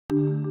Hey,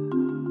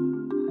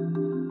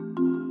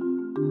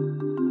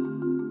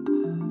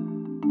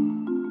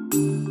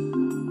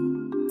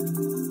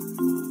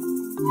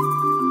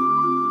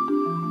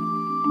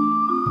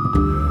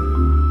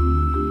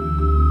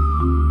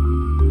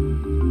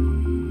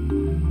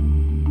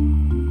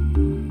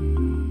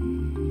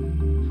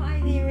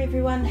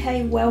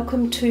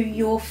 welcome to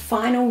your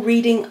final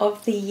reading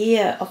of the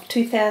year of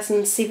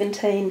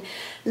 2017.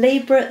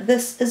 Libra,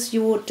 this is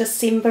your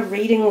December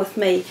reading with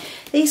me.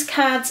 These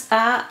cards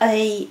are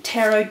a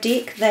tarot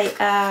deck. They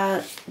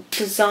are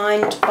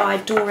designed by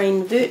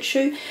Doreen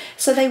Virtue,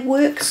 so they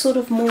work sort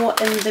of more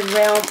in the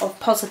realm of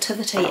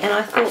positivity, and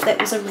I thought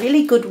that was a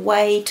really good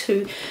way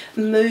to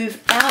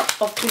move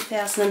out of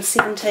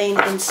 2017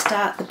 and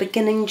start the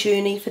beginning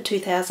journey for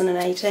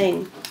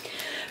 2018.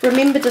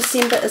 Remember,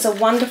 December is a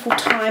wonderful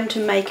time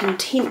to make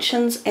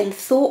intentions and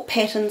thought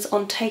patterns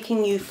on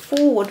taking you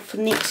forward for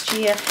next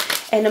year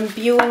and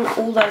imbuing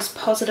all those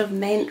positive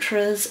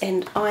mantras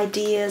and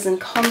ideas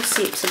and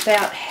concepts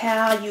about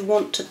how you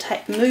want to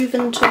move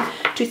into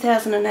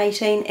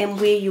 2018 and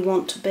where you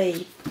want to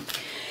be.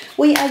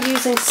 We are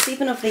using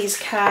 7 of these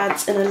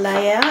cards in a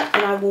layout,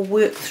 and I will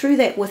work through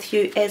that with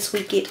you as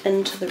we get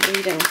into the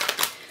reading.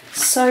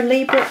 So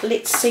Libra,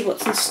 let's see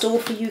what's in store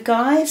for you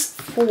guys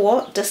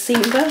for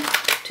December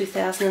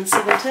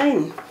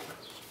 2017.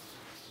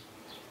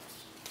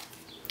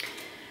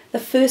 The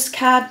first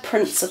card,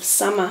 Prince of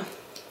Summer,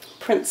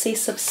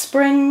 Princess of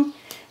Spring,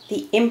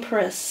 the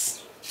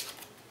Empress,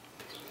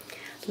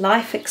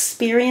 Life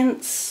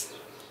Experience,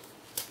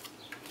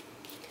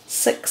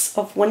 6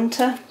 of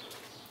Winter,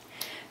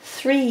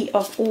 3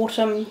 of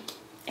Autumn,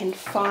 and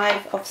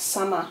 5 of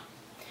Summer.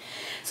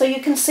 So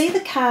you can see the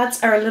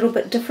cards are a little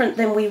bit different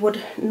than we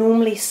would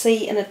normally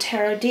see in a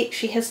tarot deck.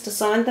 She has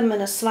designed them in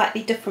a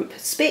slightly different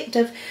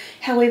perspective,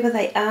 however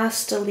they are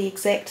still the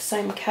exact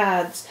same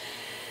cards.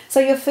 So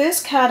your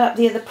first card up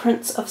there, the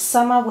Prince of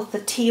Summer with the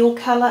teal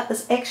colour,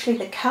 is actually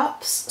the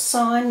Cups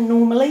sign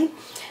normally.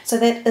 So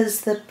that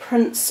is the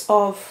Prince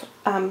of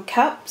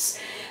Cups.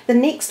 The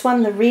next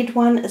one, the red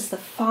one, is the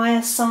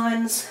fire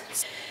signs,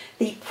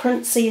 the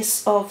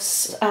Princess of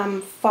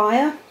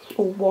Fire,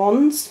 or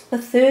Wands. The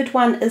third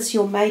one is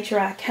your major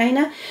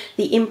arcana,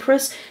 the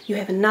Empress. You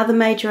have another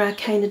major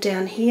arcana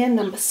down here,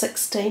 number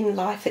 16,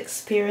 Life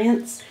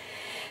Experience.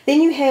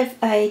 Then you have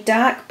a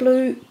dark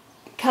blue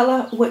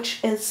colour,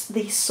 which is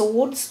the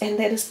Swords, and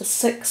that is the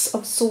 6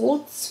 of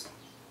Swords.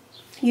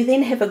 You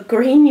then have a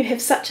green. You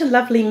have such a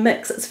lovely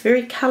mix. It's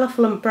very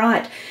colourful and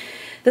bright.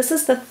 This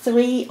is the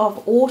 3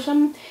 of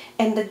Autumn,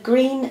 and the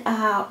green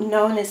are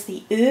known as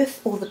the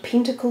Earth or the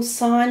Pentacle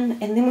sign.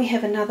 And then we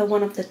have another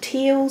one of the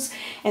teals,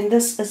 and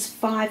this is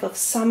 5 of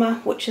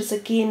Summer, which is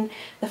again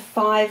the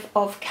 5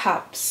 of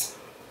Cups.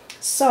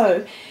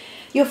 So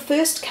your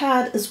first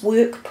card is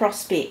Work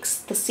Prospects,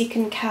 the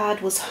second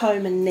card was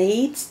Home and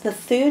Needs, the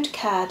third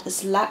card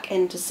is Luck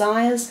and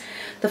Desires,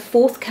 the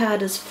fourth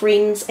card is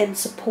Friends and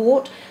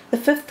Support, the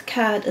fifth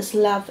card is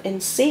Love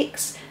and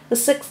Sex, the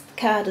sixth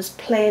card is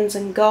Plans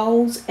and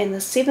Goals, and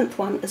the seventh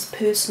one is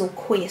Personal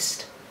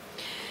Quest.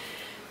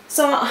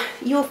 So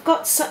you've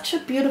got such a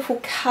beautiful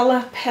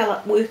colour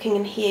palette working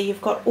in here.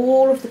 You've got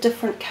all of the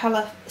different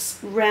colour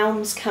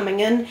realms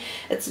coming in.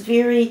 It's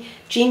very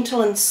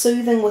gentle and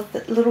soothing with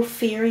the little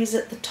fairies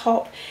at the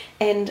top,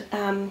 and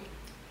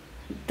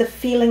the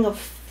feeling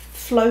of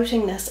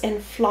floatingness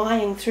and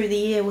flying through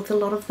the air with a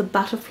lot of the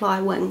butterfly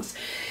wings.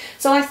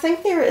 So I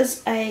think there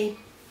is a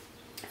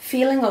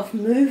feeling of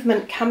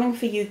movement coming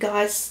for you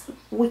guys.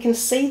 We can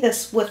see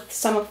this with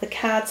some of the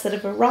cards that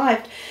have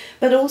arrived,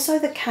 but also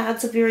the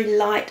cards are very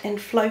light and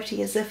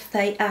floaty, as if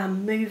they are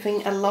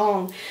moving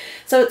along.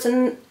 So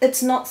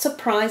it's not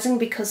surprising,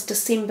 because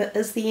December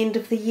is the end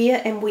of the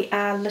year and we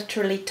are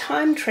literally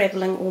time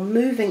traveling or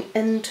moving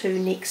into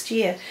next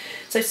year.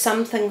 So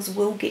some things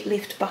will get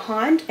left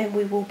behind and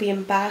we will be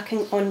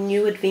embarking on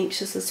new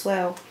adventures as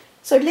well.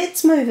 So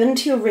let's move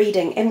into your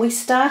reading, and we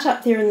start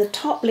up there in the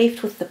top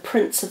left with the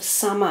Prince of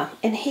Summer,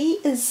 and he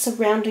is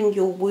surrounding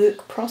your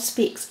work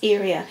prospects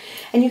area,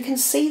 and you can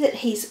see that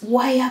he's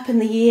way up in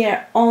the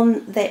air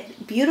on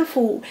that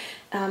beautiful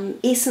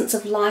essence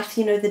of life,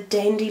 you know, the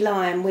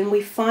dandelion. When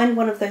we find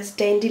one of those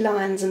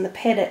dandelions in the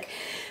paddock,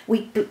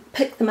 we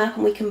pick them up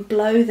and we can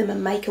blow them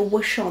and make a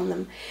wish on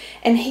them.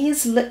 And he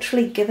is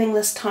literally giving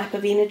this type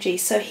of energy.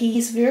 So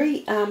he's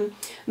very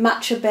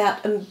much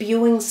about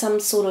imbuing some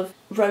sort of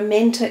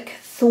romantic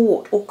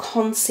thought or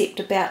concept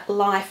about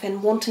life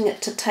and wanting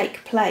it to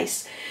take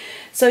place.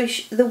 So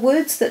the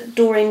words that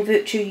Doreen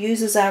Virtue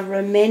uses are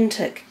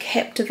romantic,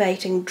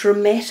 captivating,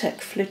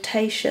 dramatic,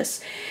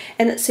 flirtatious.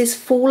 And it says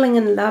falling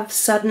in love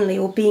suddenly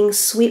or being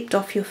swept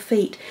off your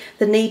feet,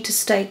 the need to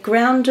stay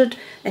grounded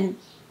and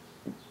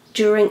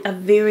during a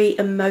very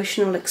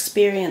emotional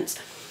experience.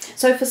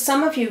 So for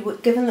some of you,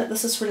 given that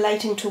this is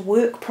relating to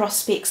work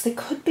prospects, there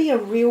could be a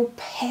real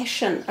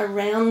passion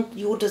around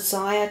your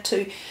desire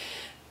to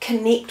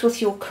connect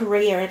with your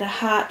career at a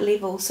heart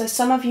level. So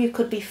some of you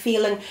could be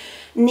feeling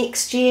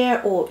next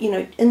year, or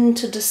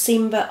into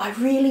December, I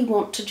really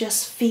want to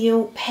just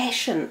feel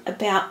passion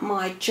about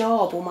my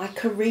job or my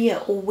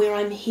career or where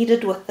I'm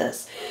headed with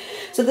this.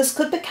 So this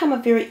could become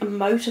a very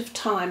emotive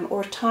time,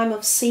 or a time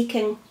of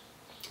seeking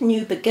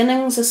new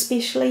beginnings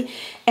especially,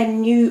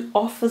 and new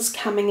offers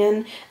coming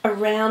in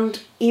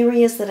around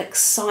areas that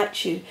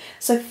excite you.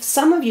 So for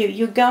some of you,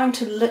 you're going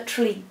to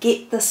literally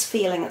get this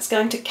feeling. It's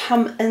going to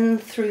come in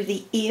through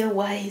the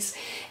airways,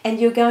 and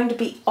you're going to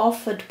be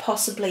offered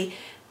possibly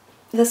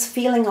this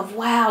feeling of,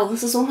 wow,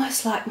 this is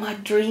almost like my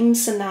dream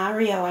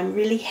scenario. I'm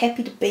really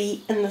happy to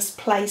be in this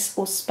place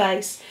or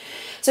space.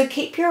 So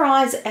keep your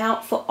eyes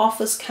out for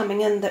offers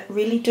coming in that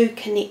really do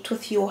connect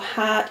with your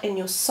heart and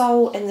your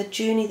soul and the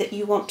journey that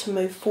you want to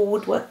move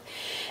forward with.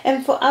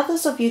 And for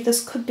others of you,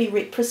 this could be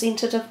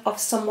representative of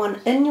someone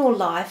in your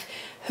life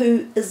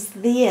who is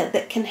there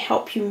that can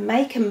help you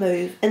make a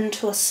move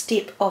into a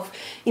step of,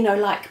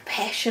 like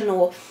passion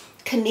or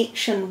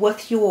connection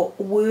with your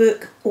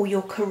work or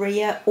your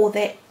career or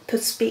that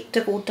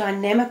perspective or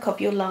dynamic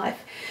of your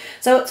life.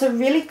 So it's a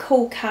really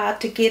cool card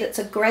to get. It's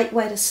a great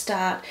way to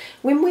start.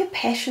 When we're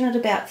passionate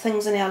about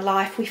things in our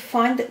life, we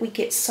find that we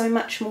get so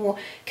much more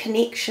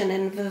connection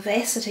and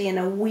vivacity and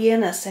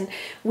awareness, and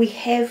we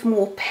have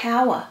more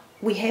power.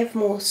 We have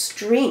more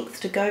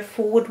strength to go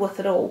forward with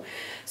it all.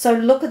 So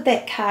look at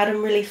that card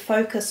and really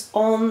focus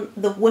on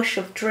the wish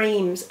of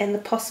dreams and the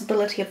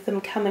possibility of them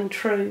coming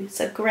true. It's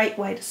a great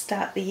way to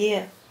start the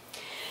year.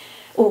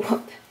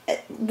 Or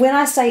when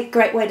I say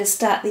great way to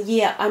start the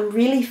year, I'm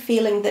really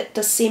feeling that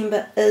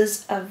December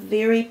is a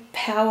very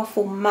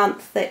powerful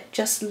month that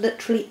just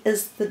literally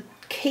is the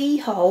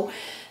keyhole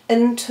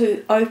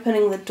into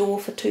opening the door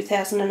for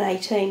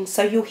 2018.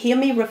 So you'll hear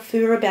me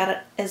refer about it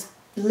as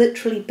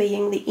literally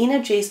being the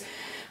energies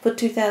for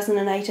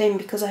 2018,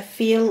 because I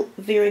feel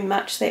very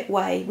much that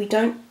way. We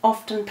don't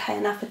often pay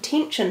enough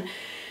attention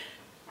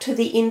to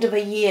the end of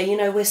a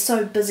year. We're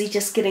so busy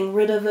just getting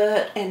rid of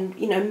it and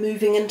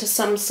moving into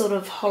some sort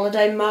of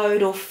holiday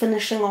mode or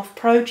finishing off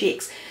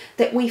projects,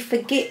 that we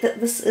forget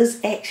that this is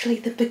actually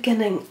the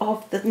beginning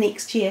of the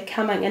next year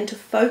coming, and to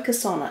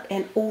focus on it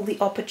and all the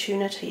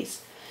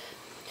opportunities.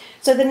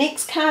 So the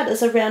next card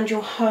is around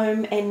your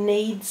home and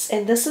needs,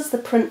 and this is the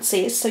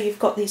Princess. So you've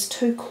got these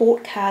two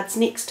court cards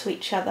next to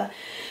each other,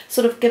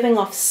 sort of giving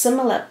off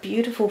similar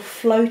beautiful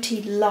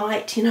floaty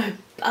light,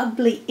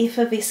 bubbly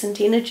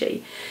effervescent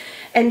energy.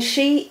 And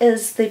she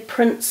is the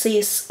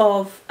Princess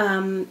of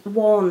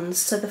Wands,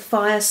 so the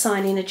fire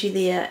sign energy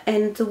there.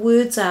 And the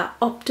words are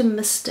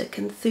optimistic,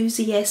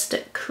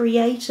 enthusiastic,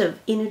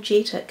 creative,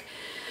 energetic.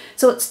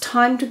 So it's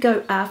time to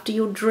go after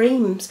your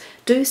dreams.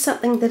 Do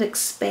something that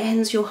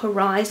expands your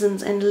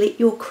horizons and let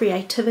your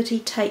creativity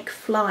take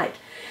flight.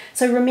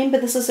 So remember,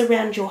 this is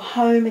around your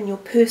home and your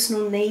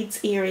personal needs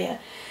area.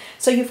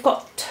 So you've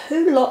got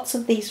two lots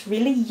of these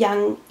really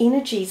young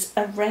energies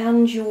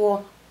around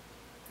your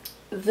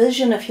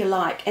vision, if you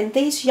like, and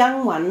these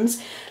young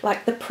ones,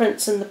 like the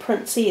prince and the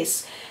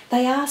princess,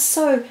 they are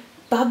so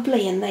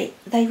bubbly, and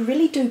they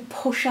really do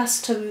push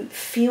us to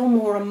feel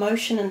more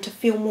emotion and to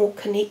feel more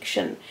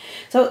connection.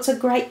 So it's a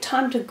great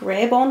time to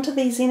grab onto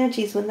these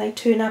energies when they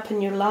turn up in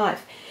your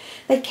life.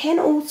 They can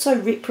also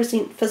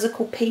represent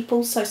physical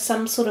people, so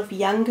some sort of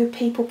younger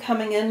people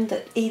coming in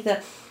that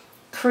either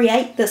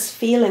create this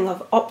feeling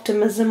of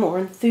optimism or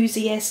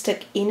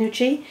enthusiastic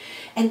energy,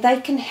 and they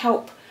can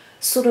help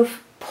sort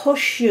of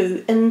push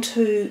you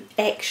into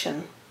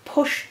action,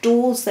 push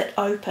doors that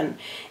open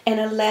and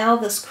allow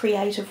this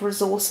creative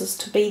resources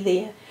to be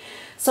there.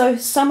 So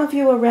some of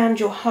you around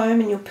your home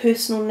and your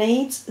personal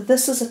needs,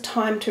 this is a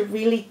time to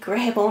really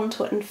grab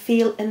onto it and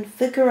feel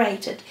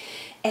invigorated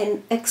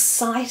and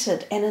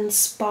excited and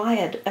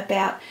inspired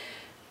about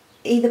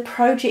either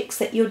projects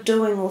that you're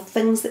doing or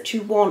things that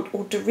you want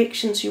or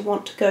directions you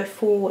want to go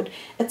forward.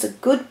 It's a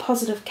good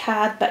positive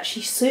card, but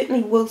she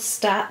certainly will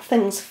start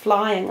things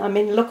flying. I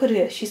mean, look at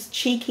her. She's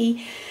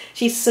cheeky.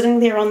 She's sitting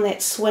there on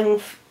that swing,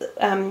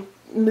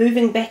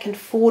 moving back and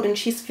forward, and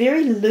she's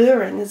very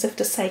luring, as if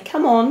to say,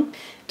 come on,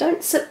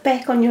 don't sit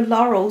back on your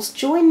laurels.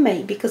 Join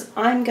me, because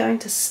I'm going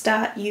to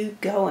start you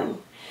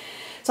going.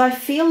 So I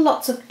feel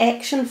lots of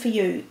action for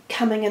you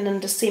coming in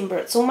December.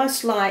 It's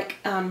almost like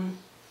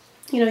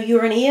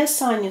you're an air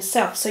sign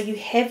yourself, so you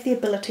have the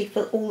ability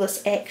for all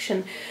this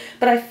action,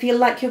 but I feel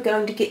like you're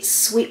going to get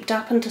swept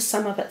up into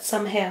some of it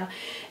somehow,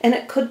 and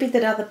it could be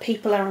that other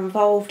people are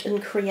involved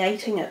in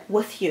creating it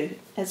with you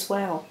as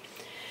well.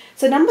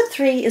 So number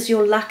 3 is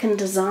your luck and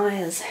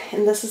desires,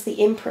 and this is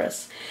the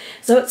Empress.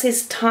 So it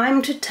says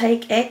time to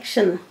take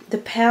action, the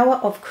power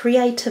of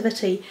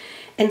creativity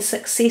and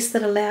success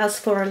that allows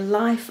for a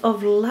life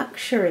of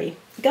luxury.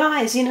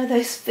 Guys,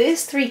 those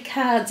first 3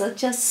 cards are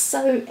just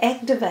so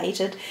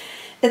activated.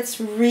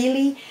 It's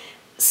really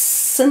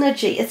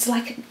synergy.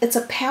 It's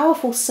a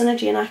powerful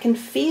synergy, and I can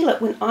feel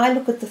it when I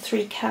look at the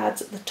 3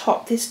 cards at the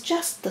top. There's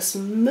just this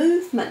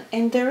movement,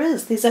 and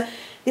there's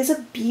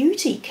a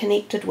beauty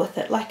connected with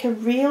it, like a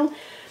real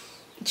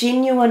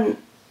genuine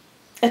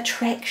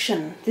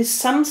attraction. There's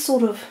some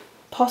sort of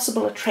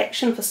possible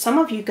attraction for some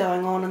of you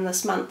going on in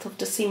this month of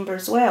December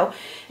as well.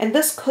 And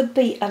this could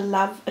be a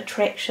love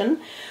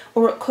attraction,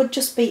 or it could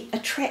just be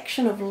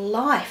attraction of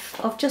life,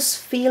 of just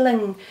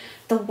feeling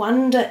the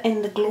wonder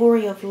and the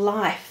glory of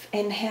life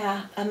and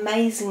how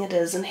amazing it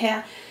is and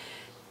how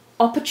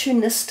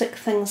opportunistic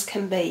things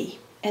can be,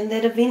 and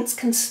that events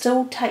can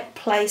still take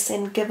place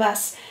and give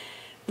us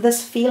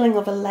this feeling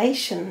of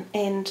elation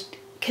and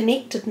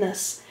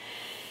connectedness.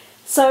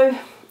 So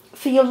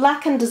for your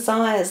luck and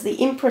desires,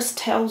 the Empress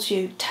tells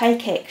you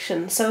take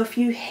action. So if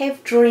you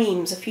have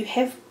dreams, if you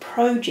have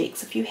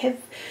projects, if you have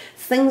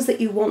things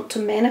that you want to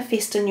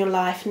manifest in your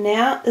life,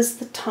 now is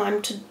the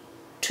time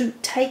to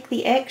take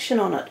the action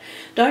on it.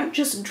 Don't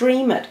just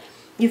dream it.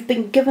 You've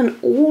been given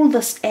all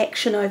this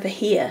action over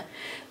here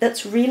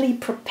that's really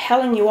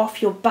propelling you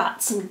off your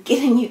butts and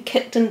getting you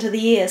kicked into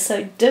the air.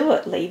 So do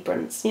it,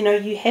 Librans. You know,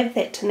 you have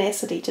that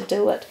tenacity to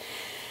do it.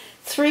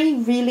 3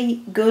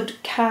 really good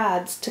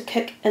cards to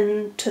kick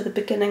into the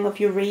beginning of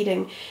your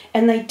reading,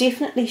 and they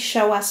definitely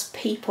show us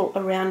people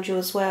around you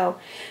as well.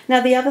 Now,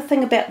 the other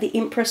thing about the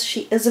Empress,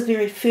 she is a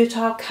very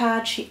fertile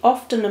card. She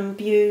often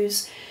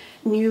imbues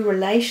new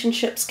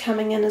relationships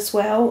coming in as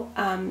well,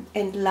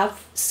 and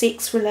love,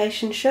 sex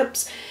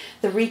relationships,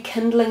 the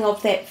rekindling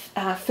of that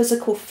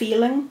physical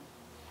feeling.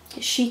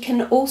 She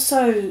can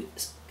also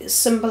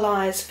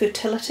symbolize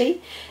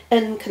fertility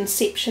in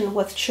conception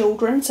with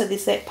children, so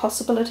there's that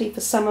possibility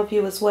for some of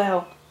you as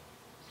well.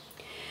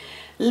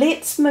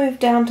 Let's move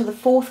down to the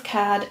 4th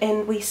card,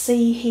 and we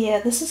see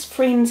here, this is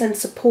friends and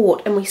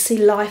support, and we see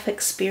life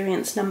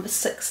experience number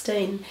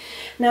 16.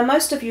 Now,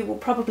 most of you will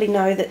probably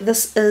know that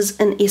this is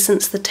in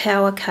essence the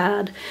Tower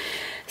card.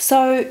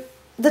 So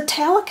the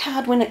Tower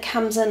card, when it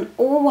comes in,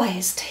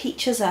 always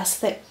teaches us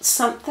that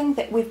something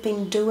that we've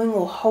been doing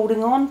or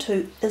holding on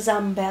to is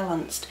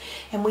unbalanced,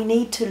 and we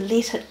need to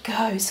let it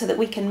go so that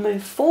we can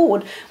move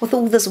forward with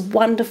all this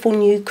wonderful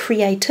new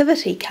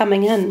creativity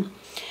coming in.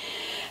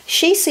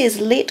 She says,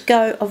 let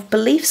go of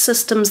belief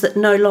systems that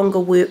no longer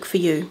work for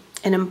you,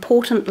 an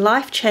important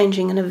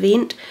life-changing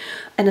event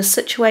and a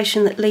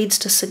situation that leads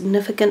to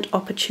significant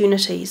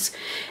opportunities.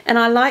 And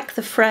I like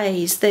the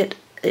phrase that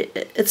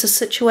it's a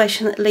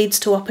situation that leads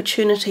to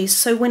opportunities.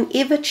 So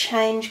whenever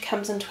change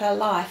comes into our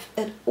life,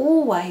 it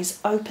always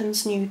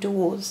opens new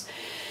doors.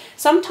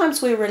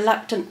 Sometimes we're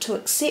reluctant to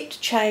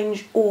accept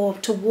change or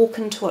to walk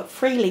into it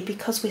freely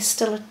because we're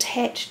still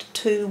attached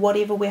to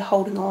whatever we're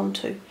holding on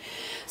to.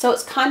 So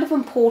it's kind of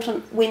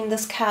important when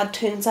this card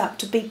turns up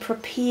to be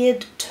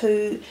prepared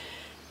to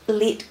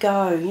let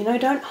go. You know,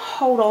 don't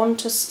hold on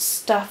to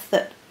stuff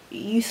that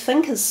you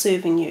think is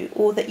serving you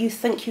or that you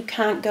think you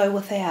can't go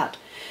without.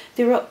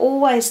 There are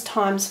always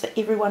times for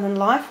everyone in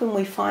life when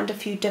we find a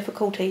few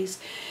difficulties.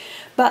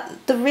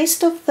 But the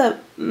rest of the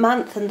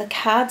month and the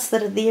cards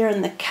that are there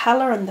and the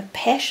colour and the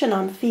passion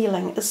I'm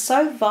feeling is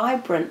so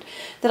vibrant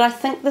that I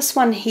think this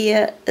one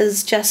here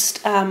is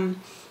just a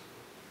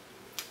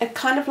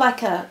kind of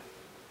like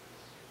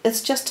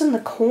it's just in the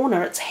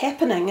corner, it's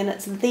happening and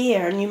it's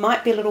there, and you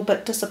might be a little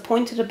bit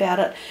disappointed about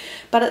it,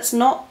 but it's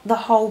not the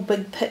whole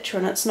big picture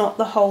and it's not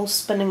the whole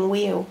spinning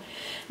wheel.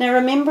 Now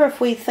remember, if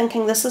we're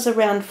thinking this is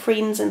around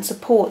friends and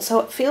support,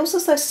 so it feels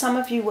as though some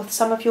of you, with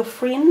some of your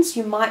friends,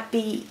 you might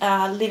be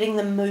letting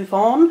them move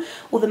on,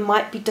 or there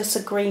might be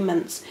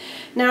disagreements.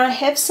 Now I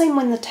have seen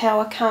when the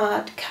Tower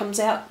card comes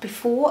out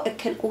before, it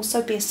can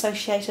also be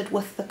associated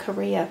with the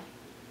career.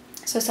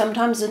 So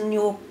sometimes in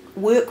your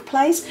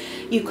workplace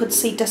you could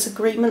see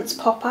disagreements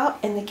pop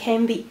up, and there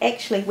can be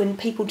actually when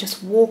people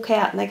just walk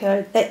out and they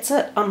go, that's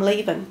it, I'm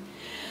leaving.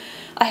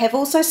 I have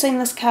also seen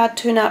this card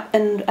turn up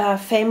in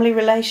family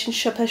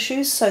relationship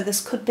issues, so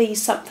this could be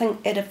something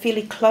at a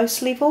fairly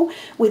close level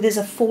where there's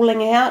a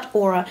falling out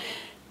or a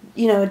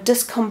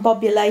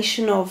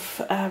discombobulation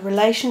of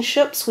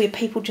relationships where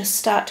people just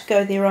start to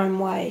go their own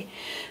way.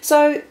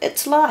 So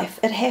it's life,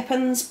 it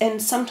happens,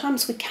 and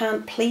sometimes we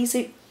can't please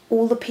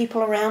all the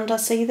people around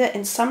us either,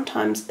 and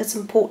sometimes it's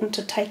important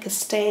to take a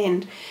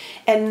stand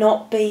and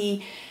not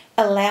be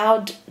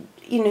allowed,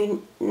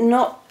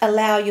 not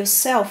allow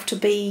yourself to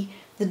be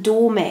the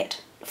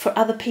doormat for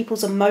other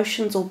people's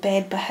emotions or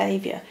bad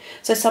behaviour.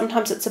 So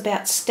sometimes it's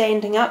about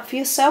standing up for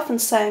yourself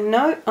and saying,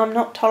 no, I'm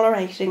not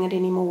tolerating it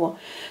anymore.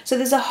 So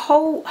there's a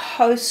whole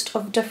host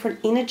of different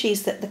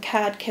energies that the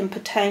card can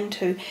pertain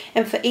to,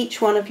 and for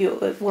each one of you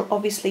it will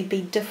obviously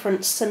be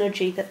different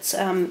synergy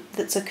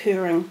that's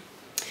occurring.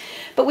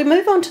 But we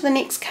move on to the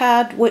next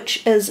card,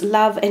 which is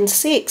love and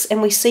sex,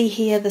 and we see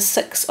here the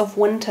 6 of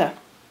Winter,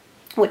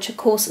 which of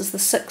course is the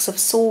 6 of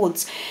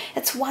Swords.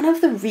 It's one of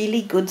the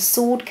really good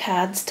sword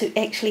cards to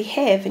actually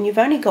have, and you've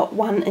only got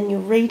one in your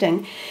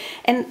reading.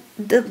 And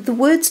the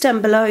words down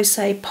below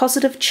say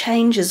positive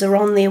changes are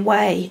on their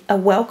way, a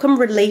welcome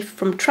relief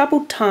from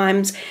troubled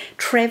times,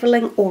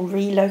 travelling or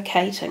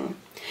relocating.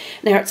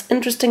 Now it's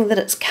interesting that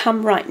it's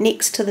come right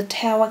next to the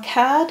Tower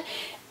card.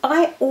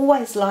 I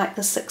always like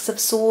the 6 of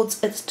Swords.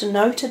 It's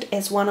denoted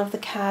as one of the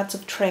cards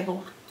of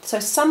travel. So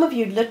some of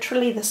you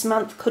literally this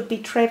month could be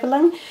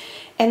travelling,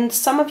 And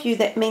some of you,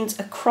 that means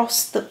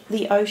across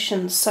the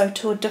oceans, so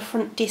to a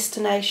different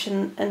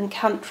destination in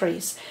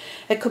countries.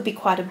 It could be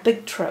quite a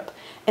big trip,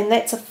 and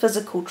that's a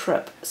physical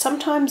trip.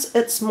 Sometimes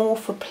it's more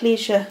for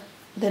pleasure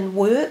than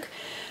work,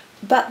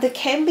 but there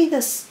can be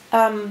this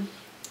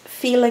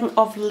feeling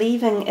of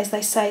leaving, as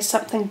they say,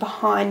 something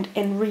behind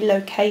and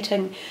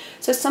relocating.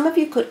 So some of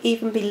you could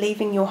even be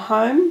leaving your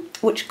home,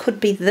 which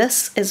could be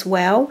this as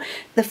well.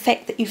 The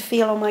fact that you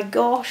feel, oh my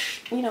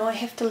gosh, you know, I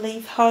have to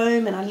leave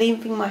home and I'm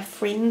leaving my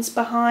friends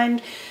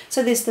behind.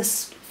 So there's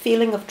this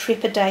feeling of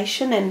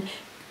trepidation and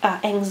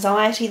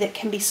anxiety that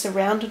can be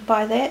surrounded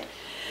by that.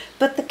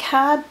 But the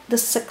card, the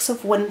Six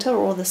of Winter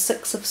or the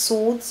Six of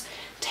Swords,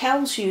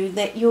 tells you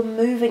that you're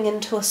moving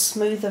into a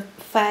smoother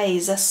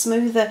phase, a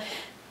smoother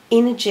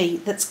energy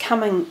that's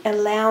coming,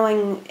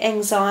 allowing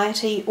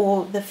anxiety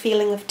or the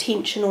feeling of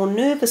tension or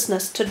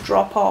nervousness to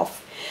drop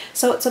off.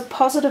 So it's a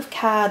positive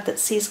card that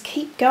says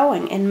keep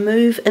going and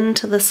move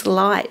into this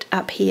light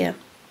up here.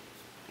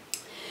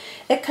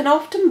 It can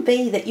often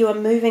be that you are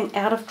moving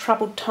out of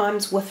troubled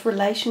times with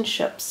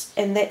relationships,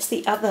 and that's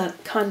the other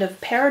kind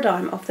of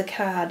paradigm of the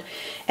card.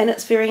 And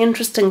it's very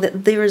interesting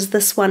that there is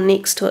this one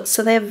next to it.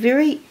 So they're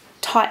very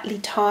tightly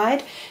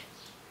tied,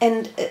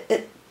 and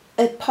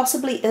it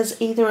possibly is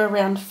either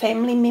around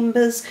family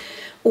members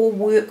or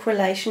work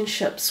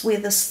relationships where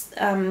this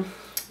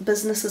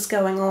business is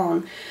going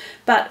on.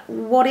 But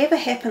whatever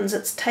happens,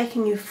 it's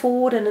taking you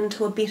forward and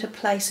into a better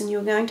place, and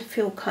you're going to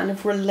feel kind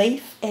of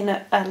relief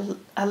and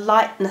a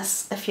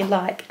lightness, if you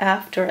like,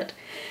 after it.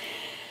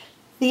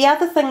 The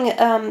other thing,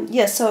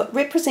 so it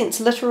represents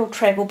literal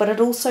travel, but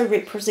it also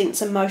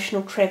represents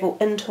emotional travel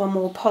into a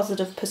more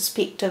positive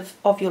perspective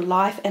of your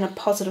life and a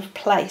positive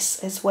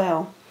place as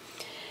well.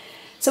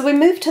 So we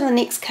move to the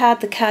next card,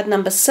 the card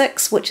number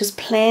 6, which is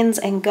plans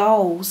and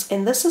goals.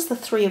 And this is the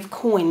Three of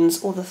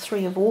Coins, or the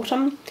Three of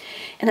Autumn.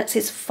 And it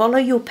says, follow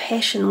your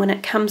passion when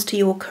it comes to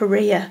your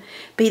career.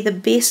 Be the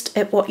best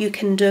at what you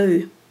can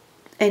do.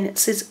 And it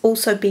says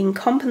also being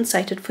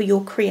compensated for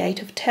your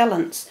creative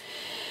talents.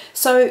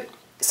 So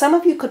some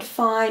of you could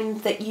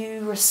find that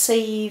you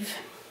receive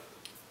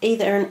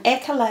either an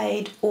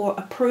accolade or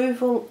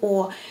approval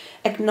or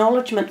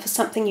acknowledgement for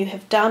something you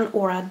have done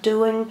or are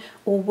doing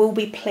or will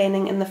be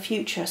planning in the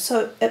future.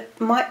 So it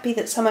might be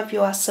that some of you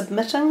are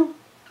submitting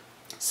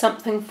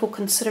something for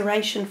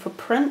consideration for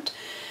print,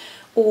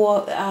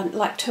 or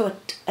like to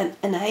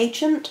an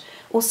agent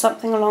or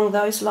something along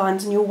those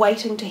lines, and you're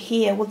waiting to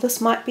hear. Well, this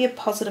might be a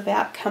positive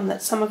outcome,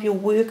 that some of your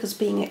work is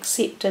being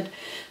accepted.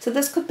 So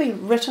this could be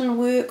written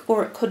work,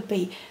 or it could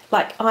be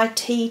like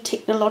IT,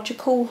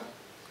 technological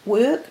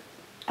work,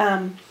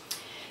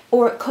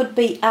 or it could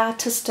be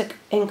artistic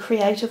and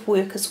creative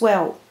work as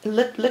well.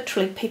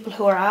 Literally people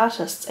who are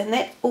artists, and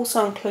that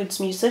also includes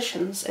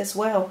musicians as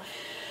well.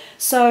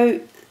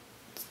 So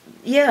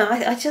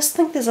yeah, I just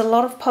think there's a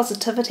lot of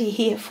positivity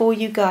here for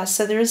you guys.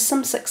 So there is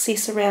some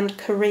success around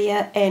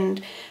career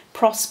and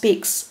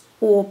prospects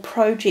or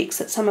projects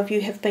that some of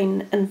you have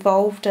been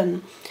involved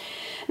in.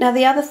 Now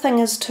the other thing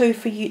is too,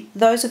 for you,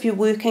 those of you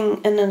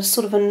working in a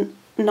sort of a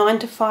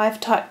 9-to-5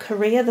 type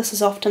career, this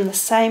is often the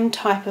same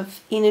type of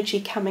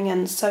energy coming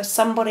in. So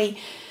somebody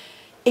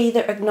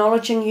either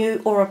acknowledging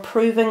you or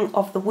approving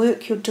of the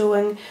work you're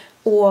doing,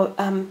 or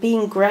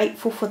being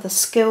grateful for the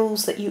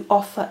skills that you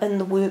offer in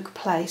the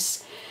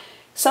workplace.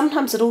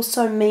 Sometimes it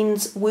also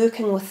means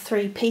working with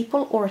 3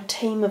 people or a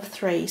team of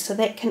 3. So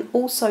that can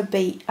also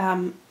be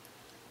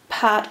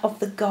part of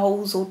the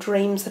goals or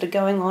dreams that are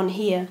going on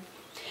here.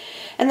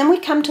 And then we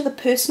come to the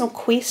personal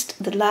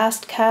quest, the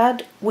last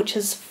card, which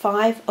is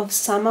 5 of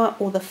Summer,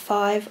 or the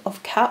 5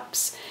 of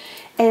Cups.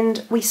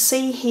 And we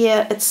see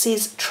here it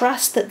says,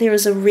 trust that there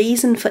is a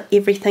reason for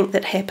everything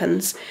that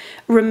happens.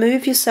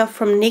 Remove yourself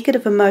from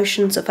negative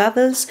emotions of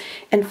others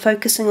and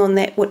focusing on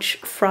that which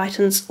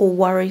frightens or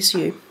worries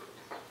you.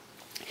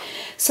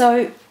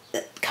 So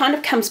it kind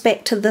of comes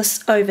back to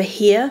this over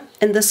here,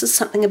 and this is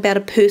something about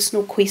a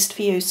personal quest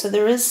for you. So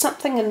there is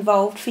something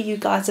involved for you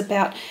guys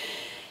about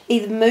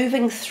either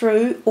moving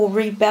through or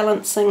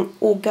rebalancing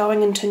or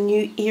going into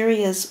new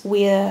areas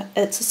where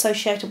it's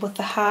associated with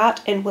the heart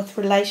and with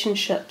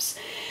relationships.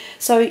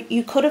 So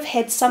you could have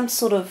had some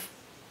sort of,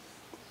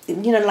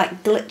 you know,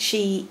 like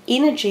glitchy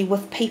energy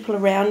with people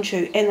around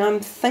you. And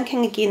I'm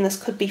thinking again,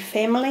 this could be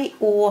family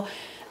or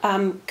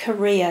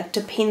career,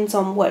 depends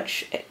on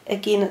which.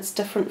 Again, it's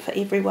different for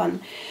everyone.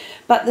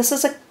 But this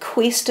is a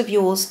quest of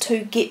yours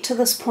to get to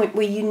this point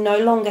where you no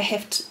longer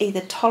have to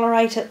either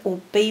tolerate it or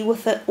be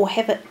with it or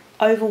have it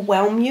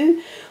overwhelm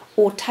you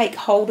or take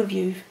hold of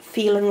you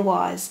feeling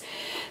wise.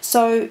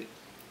 So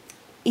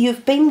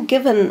you've been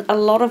given a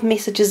lot of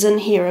messages in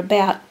here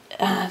about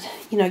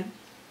you know,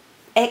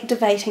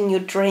 activating your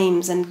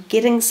dreams and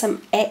getting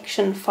some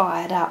action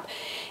fired up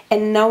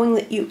and knowing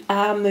that you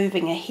are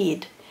moving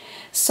ahead.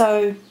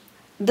 So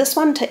this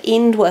one to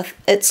end with,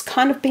 it's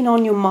kind of been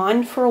on your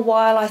mind for a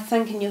while, I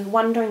think, and you're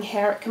wondering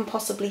how it can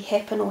possibly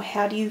happen or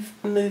how do you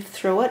move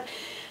through it.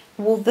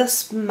 Well,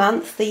 this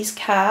month, these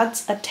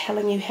cards are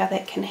telling you how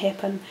that can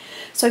happen.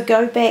 So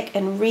go back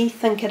and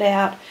rethink it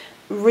out,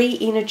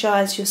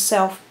 re-energize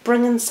yourself,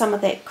 bring in some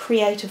of that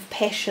creative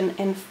passion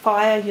and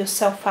fire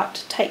yourself up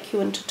to take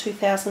you into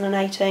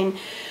 2018.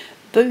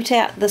 Boot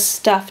out this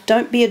stuff.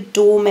 Don't be a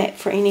doormat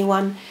for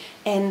anyone,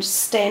 and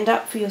stand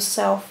up for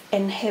yourself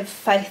and have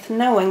faith,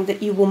 knowing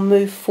that you will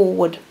move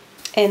forward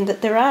and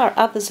that there are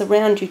others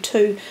around you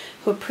too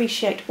who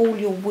appreciate all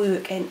your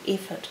work and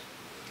effort.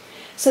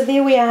 So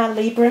there we are,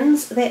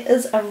 Librans. That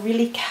is a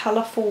really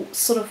colourful,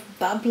 sort of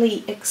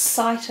bubbly,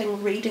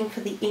 exciting reading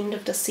for the end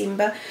of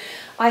December.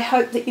 I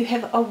hope that you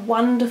have a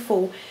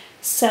wonderful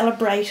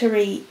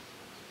celebratory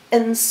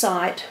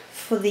insight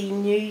for the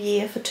new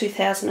year, for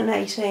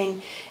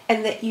 2018,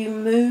 and that you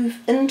move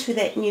into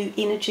that new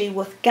energy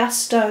with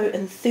gusto,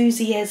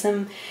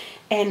 enthusiasm,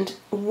 and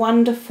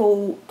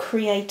wonderful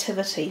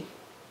creativity.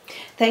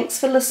 Thanks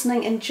for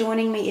listening and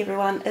joining me,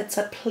 everyone. It's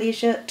a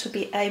pleasure to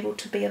be able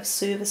to be of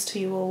service to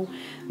you all.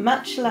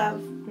 Much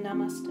love.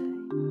 Namaste.